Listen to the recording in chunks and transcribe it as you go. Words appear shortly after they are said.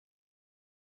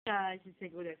guys, it's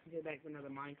Sickly Dex here back with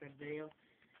another Minecraft video.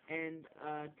 And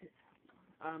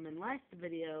in last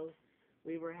video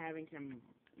we were having some,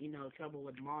 trouble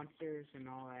with monsters and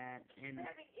all that, and We're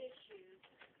having issues.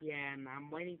 yeah, and I'm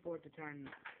waiting for it to turn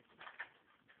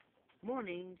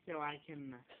morning so I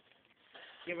can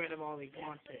get rid of all these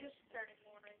monsters. Just started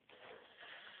morning.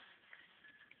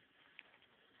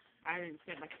 I didn't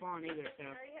set my spawn either,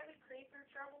 so Are you having creeper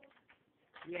trouble?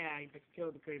 yeah, I just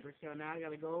killed the creeper. So now I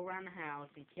gotta go around the house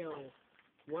and kill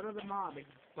one of the mobs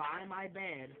by my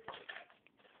bed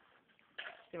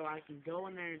so I can go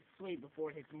in there and sleep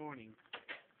before it hits morning.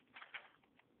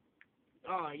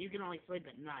 Oh, you can only sleep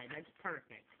at night. That's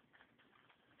perfect.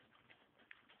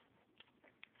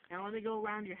 Now let me go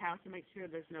around your house to make sure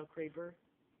there's no creeper.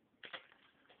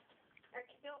 I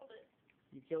killed it.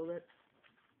 You killed it?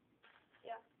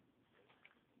 Yeah.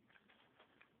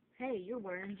 Hey, you're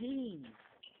wearing jeans.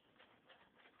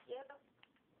 Yeah.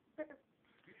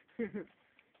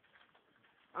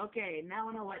 Okay, now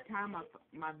I know what time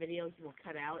my videos will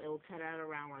cut out. It will cut out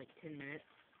around like 10 minutes,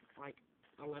 like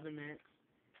 11 minutes.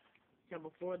 So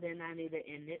before then, I need to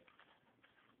end it.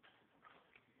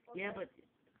 Okay. Yeah, but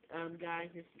guys,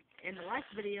 in the last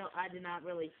video, I did not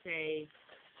really say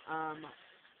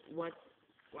what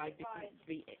like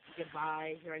the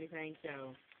goodbyes or anything.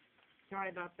 So sorry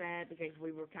about that, because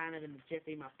we were kind of in the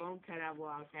jiffy. My phone cut out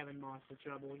while I was having monster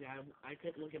trouble. I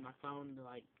couldn't look at my phone to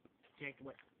like check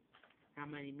how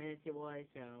many minutes it was,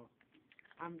 so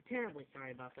I'm terribly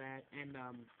sorry about that. And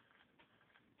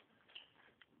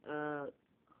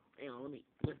let me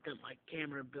lift up my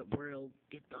camera a bit where it'll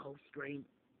get the whole screen.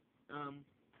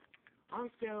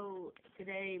 Also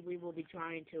today we will be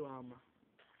trying to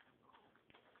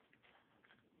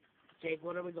Jake,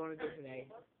 what are we going to do today?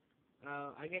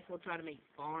 I guess we'll try to make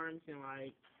farms, and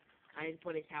like I need to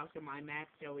put his house on my map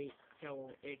so in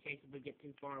case if we get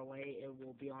too far away, it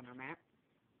will be on our map.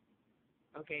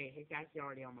 Okay, his house is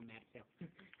already on my map, so.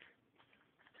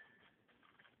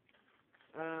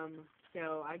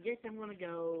 So I guess I'm gonna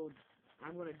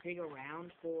dig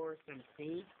around for some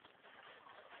seeds.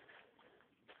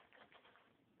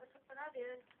 That's what I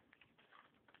did.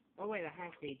 Oh wait, I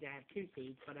have seeds. I have 2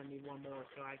 seeds, but I need 1 more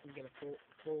so I can get a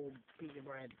full piece of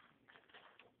bread.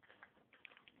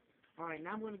 Alright,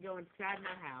 now I'm gonna go inside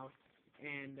my house,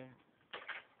 and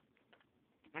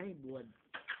I need wood.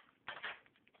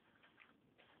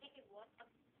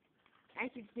 As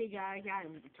you can see, guys, I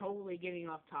am totally getting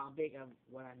off topic of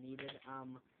what I needed. I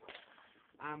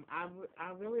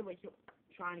really was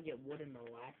trying to get wood in the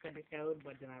last episode,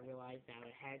 but then I realized that I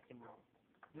had some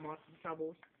monster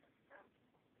troubles.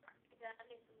 Yeah, I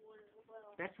need some wood as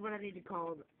well. That's what I need to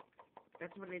call.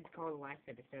 That's what I need to call the last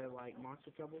episode, like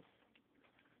monster troubles.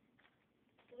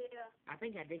 Yeah. I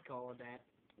think I did call it that.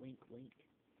 Wink, wink.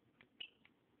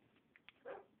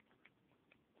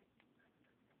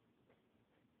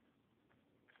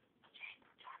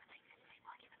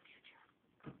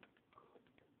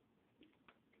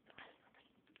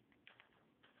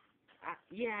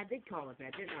 Yeah, I did call it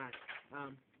that, didn't I?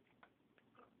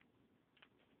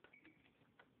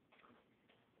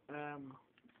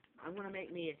 I'm gonna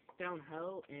make me a stone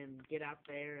hoe and get out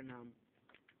there and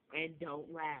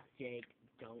don't laugh, Jake.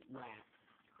 Don't laugh.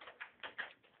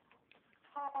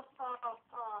 Ha ha ha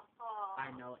ha.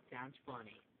 I know it sounds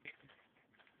funny.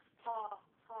 Ha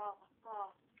ha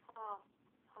ha ha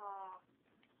ha.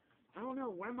 I don't know,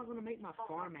 where am I gonna make my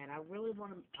farm at? I really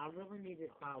need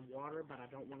it by water, but I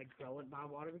don't want to grow it by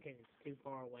water because it's too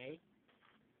far away.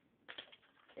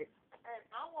 And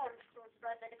my water source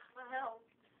right next to my house.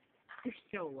 You're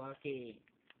so lucky.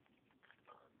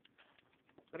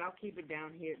 But I'll keep it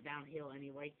downhill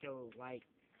anyway, so like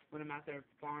when I'm out there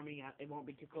farming, it won't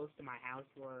be too close to my house.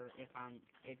 Where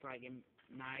it's like in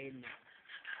night, and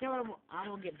I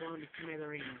won't get blown to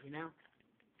smithereens, you know.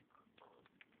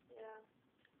 Yeah.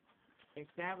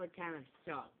 That would kind of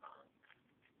suck.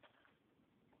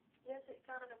 Yes, it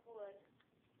kind of would.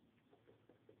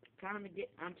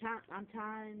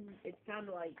 It's time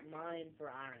to like mine for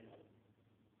iron.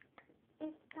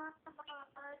 It's time for my.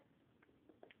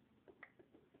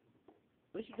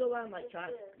 We should go out and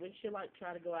we should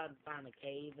try to go out and find a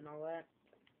cave and all that.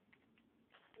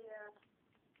 Yeah.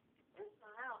 It's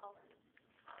my house.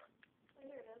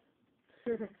 Here it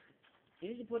is. You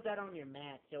need to put that on your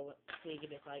map so you can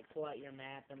just like pull out your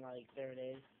map and like there it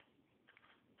is.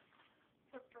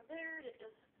 There it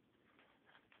is.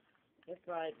 It's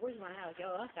like, where's my house?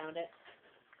 Oh, I found it.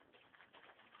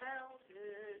 Found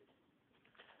it.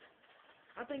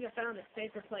 I think I found a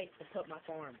safer place to put my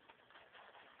farm.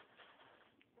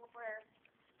 Where?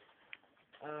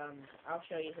 I'll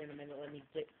show you here in a minute. Let me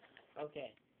get.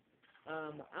 Okay.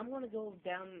 I'm gonna go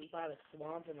down by the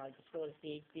swamp and like just go to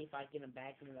see if I get him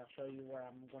back, and then I'll show you where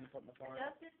I'm gonna put my farm.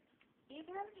 Justin, do you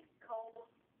have any coal?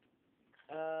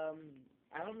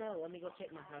 I don't know. Let me go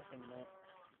check my house in a minute.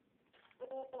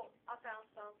 Oh, I found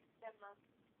some. Never mind.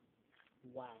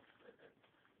 Wow.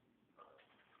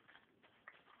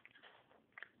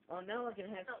 Oh no, I can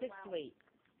have Oh, 6 wow. wheat.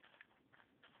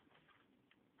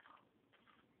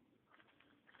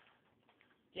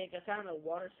 Jake, I found a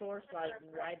water source like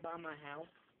right by my house.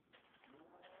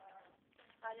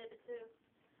 I did it too.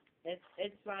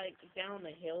 It's like down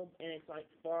the hill, and it's like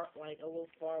a little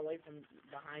far away from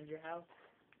behind your house.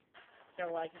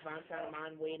 So like if I'm trying to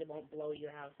mine weed, it won't blow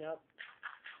your house up.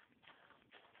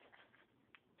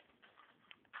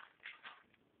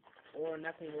 Or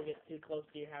nothing will get too close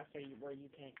to your house where you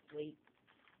can't sleep.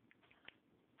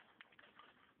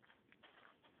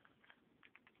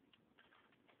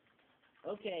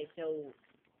 Okay, so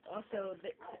also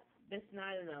this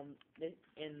night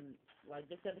in like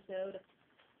this episode,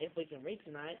 if we can reach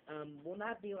tonight, will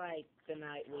not be like the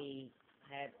night we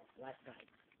had last night.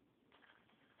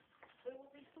 We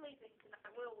will be sleeping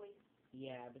tonight, will we?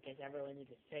 Yeah, because I really need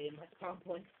to stay in my spawn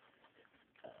point.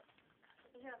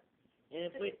 Yeah. And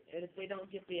if we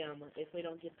don't get the iron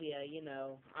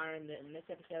in this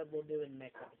episode, we'll do it in the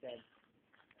next episode.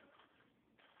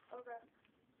 Okay.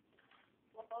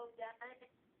 Well, dang.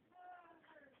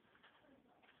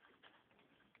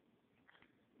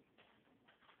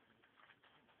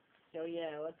 So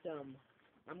yeah, let's I'm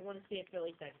gonna see if at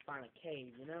least I can find a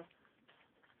cave, you know?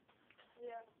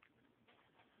 Yeah.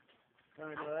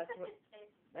 I know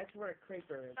that's where a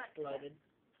creeper exploded.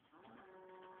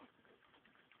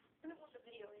 Who wants a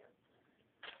video here?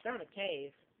 Found a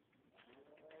cave.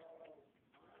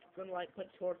 Gonna like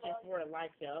put torches where it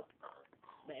lights up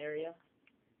the area.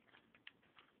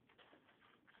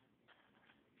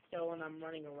 So when I'm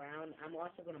running around, I'm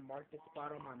also gonna mark the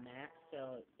spot on my map.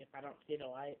 So if I don't see the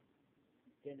light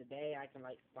during the day, I can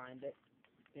like find it.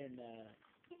 And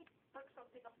Look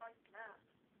something up on the map.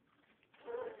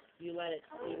 you let it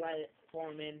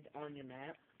form in on your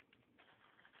map.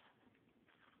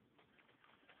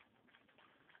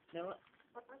 No,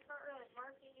 But that's not really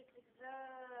marking it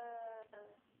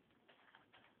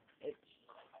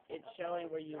it's showing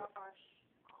where you. Gosh.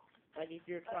 Like, if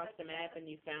you're across the map and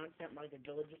you found something like a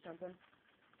village or something,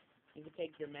 you can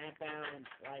take your map out and,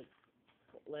 like,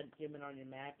 let it zoom in on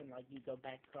your map, and, like, you go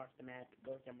back across the map and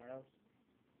go somewhere else.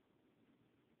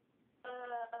 I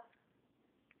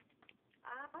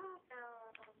found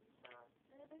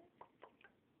something.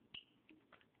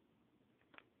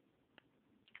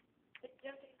 It's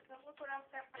jumping, come look what I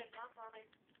found in my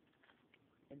mind.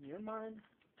 In your mind?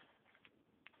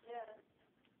 Yeah.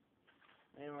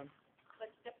 Hang on. But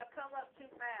don't come up too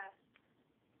fast.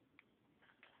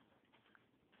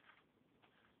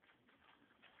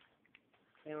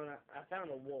 Hang on, I found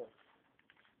a wolf.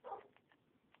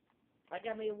 I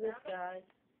got me a wolf, guys.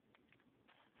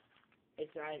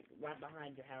 It's right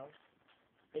behind your house.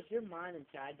 Is your mine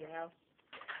inside your house?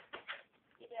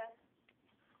 Yeah.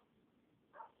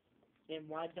 And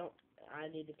why don't I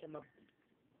need to come up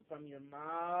from your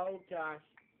mouth? Oh, gosh.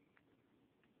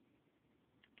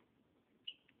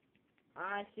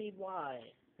 I see why.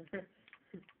 This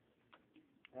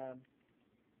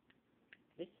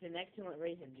is an excellent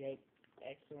reason, Jake.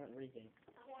 Excellent reason.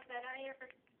 I want that iron.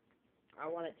 I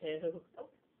want it too. Oh.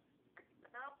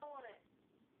 I want it.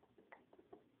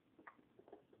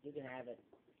 You can have it.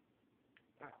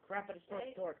 Ah, crap, I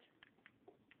destroyed the torch.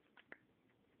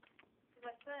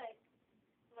 What did I say?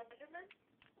 Enderman?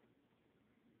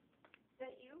 Is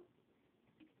that you?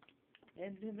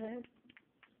 Enderman?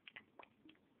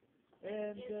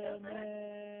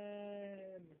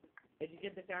 Enderman! Did you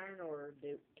get this iron, or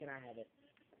can I have it?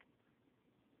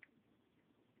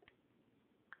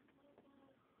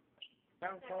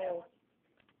 Found coal.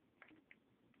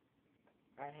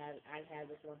 I had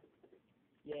this one.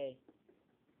 Yay.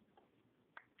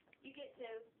 You get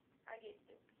two. I get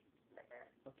two. Right there.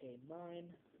 Okay, mine.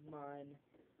 I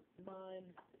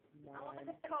want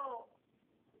the coal.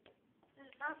 This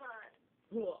is not mine.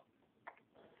 Huh.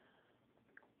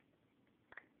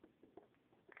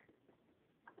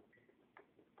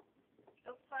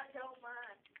 Go find your own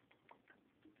mine.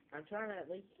 I'm trying to at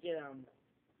least get,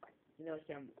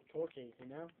 some torches, you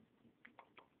know?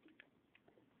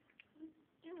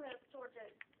 You have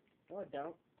torches. No, I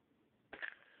don't.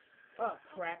 Oh,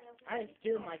 crap. I just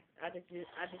doomed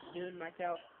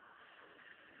myself.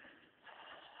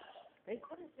 Hey.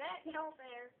 What is that down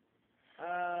there?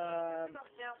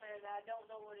 Something down there that I don't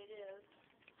know what it is.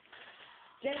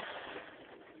 Jake.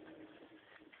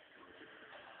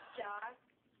 Josh.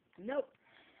 Nope.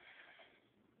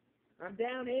 I'm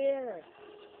down here.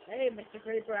 Hey, Mr.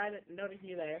 Creeper, I didn't notice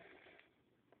you there.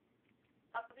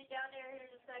 I'll be down there here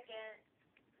in a second.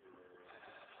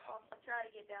 I'll try to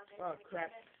get down there. Oh, in a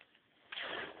crap. second.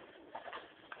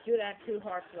 Dude, I have 2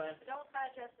 hearts left. Don't die,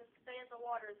 Justin. Stay in the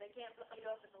water. They can't put you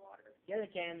up in the water. Yeah, they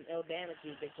can. It'll damage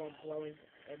you. This won't blow any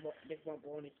stuff. It won't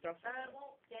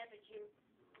damage you.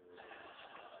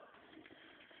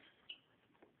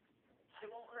 It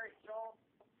won't hurt you at all.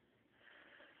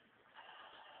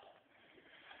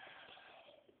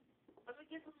 Let me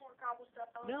get some more cobble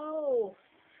stuff. No!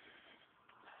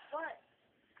 What?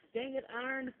 Dang it,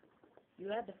 Iron. You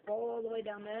had to fall all the way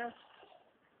down there.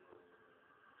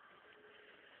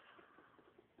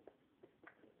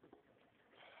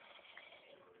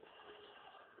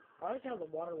 I like how the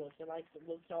water looks. It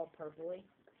looks all purpley.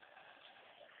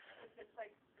 It's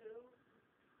like goo.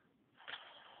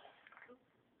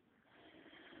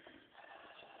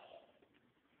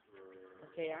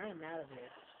 Okay, I am out of here.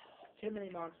 Too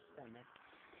many monsters down there.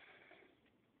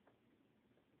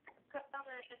 Come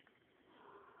in.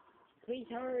 Please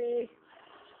hurry.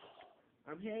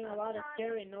 I'm hearing a lot of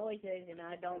scary noises and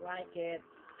I don't like it.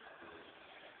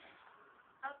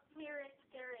 I'm hearing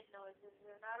scary noises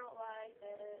and I don't like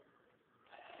it.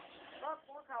 Oh,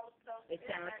 more cobblestone. It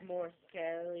sounds more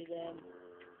scary than...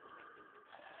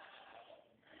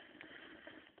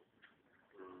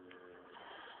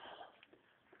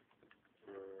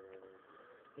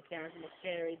 It sounds more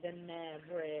scary than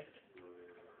Maverick.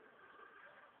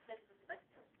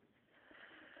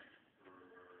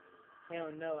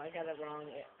 Hell no, I got it wrong.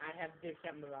 I have to do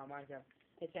something about Minecraft.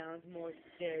 It sounds more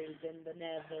scary than the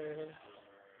Nether.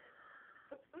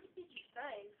 What did you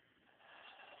say?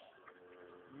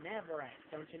 Navrak.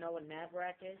 Don't you know what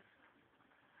Navrak is?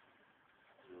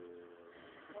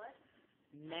 What?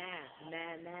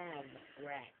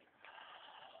 Navrak.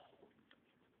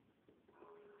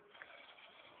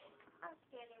 I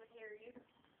can't even hear you.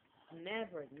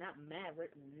 Maverick, not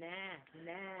Maverick.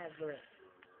 Naverick.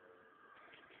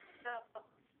 No.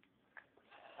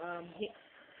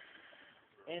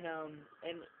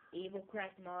 An Evil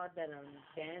Craft mod that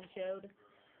Dan showed.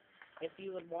 If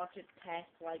you would watch it past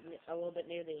like a little bit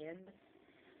near the end,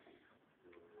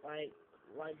 like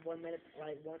 1 minute,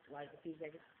 like a few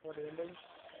seconds before the ending,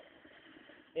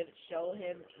 it would show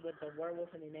him with the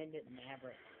werewolf and he named it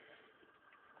Maverick.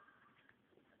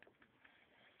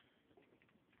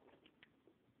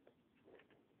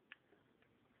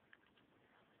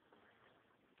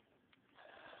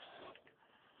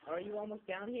 Are you almost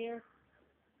down here?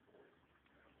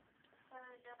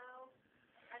 No.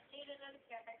 I need another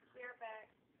guy. We are back.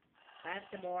 I have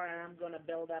some more and I'm gonna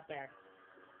build up there.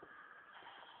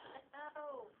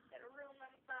 No. That'll ruin my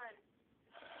fun.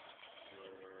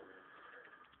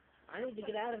 I need to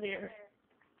get out of here.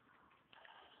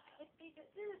 It's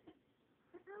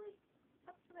really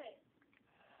upset.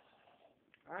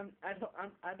 I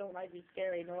don't like these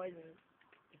scary noises.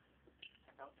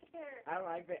 I don't care. I don't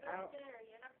like it. I don't care.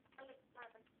 You're not gonna fun.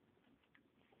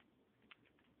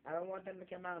 I don't want them to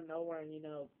come out of nowhere and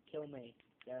kill me.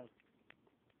 So.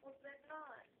 Well, they're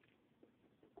not.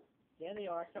 Yeah, they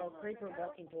are. So a creeper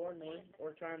walking toward me,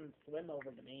 or trying to swim over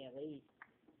to me at least.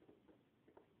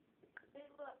 Hey,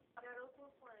 look, I got open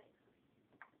flame.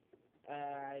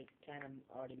 I kind of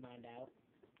already mined out.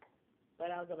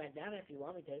 But I'll go back down if you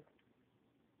want me to.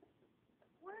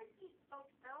 Where did you go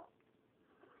now?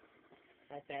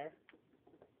 Right there.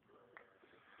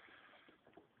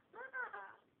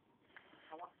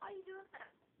 Why are you doing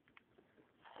that?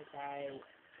 Because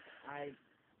I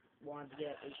want to get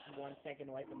at least 1 second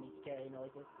away from these scary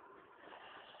noises.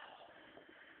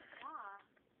 Why?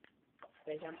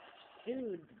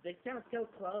 Dude, they sound so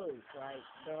close. Like,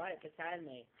 they're right beside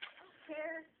me. I don't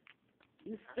care.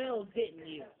 You fell, didn't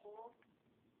you?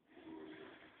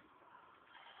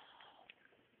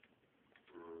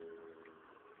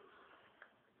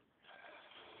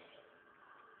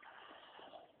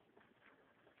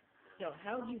 So,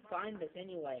 how'd you find this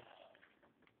anyway?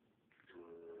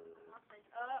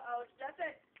 Uh-oh, that's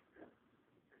it.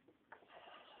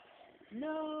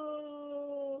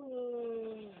 No!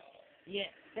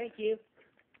 Yes, thank you.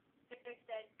 Fix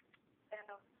that. Get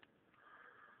out.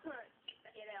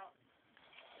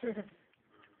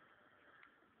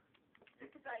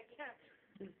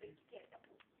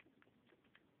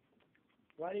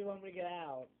 Why do you want me to get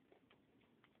out?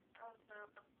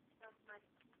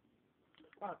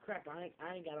 Oh crap, I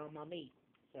ain't got all my meat,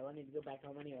 so I need to go back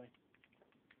home anyway.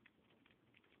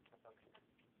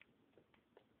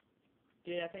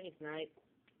 Dude, I think it's night.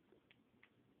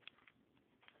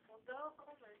 Well, go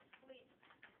home and sleep.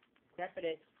 Crap it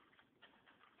is.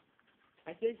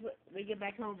 As soon as we get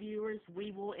back home, viewers,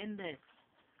 we will end this.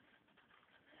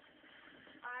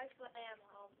 I actually am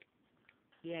home.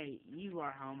 Yeah, you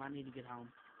are home. I need to get home.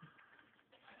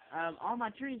 All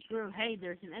my trees grew. Hey,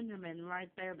 there's an Enderman right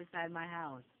there beside my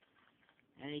house.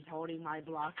 And he's holding my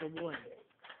block of wood.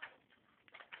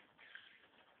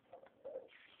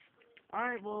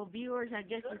 Alright, well, viewers, I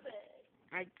guess it's...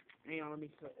 Hang on, let me...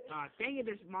 dang it,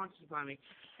 there's monsters by me.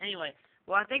 Anyway,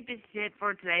 well, I think this is it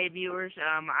for today, viewers.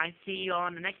 I see you all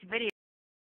in the next video.